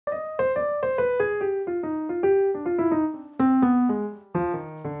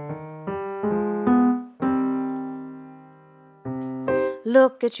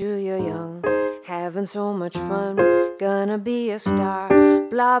Look at you, you're young, having so much fun, gonna be a star,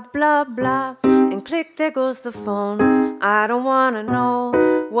 blah, blah, blah. And click, there goes the phone. I don't wanna know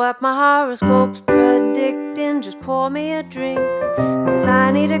what my horoscope's predicting. Just pour me a drink, 'cause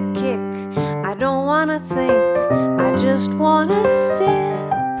I need a kick. I don't wanna think, I just wanna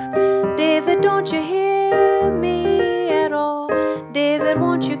sip. David, don't you hear me at all? David,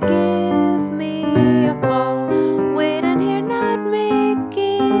 won't you give me a call? Waitin here, not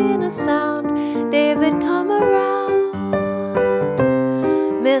making a sound. David, come around.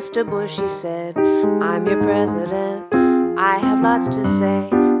 Mr. Bush, he said, I'm your president, I have lots to say.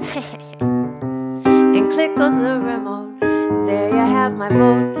 And click goes the remote, there you have my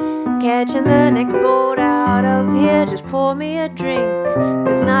vote. Catching the next boat out of here, just pour me a drink,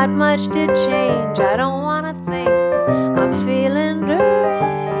 'cause not much did change, I don't wanna think, I'm feeling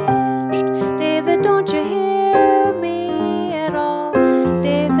deranged. David, don't you hear me at all?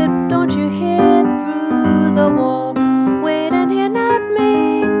 David, don't you hear through the wall? Waitin here, not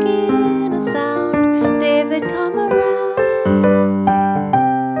making a sound. David, come around.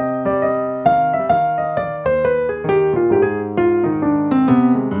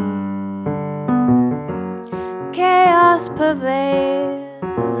 Chaos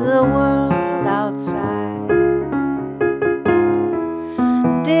pervades the world outside.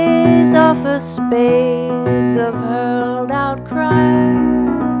 Days offer spades of hurled out cries.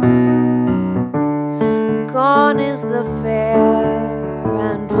 Gone is the fair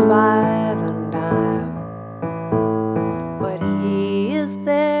and five and dime, but he is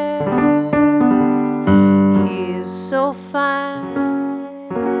there, he's so fine.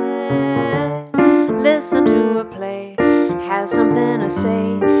 Listen to a play, has something to say,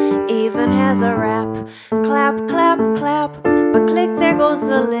 even has a rap. Clap, clap, clap, but click, there goes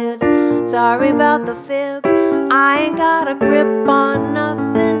the lid. Sorry about the fib, I ain't got a grip on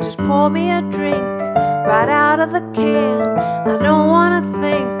nothing. Just pour me a drink, right out of the can. I don't wanna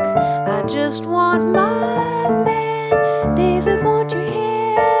think, I just want my man. David, won't you hear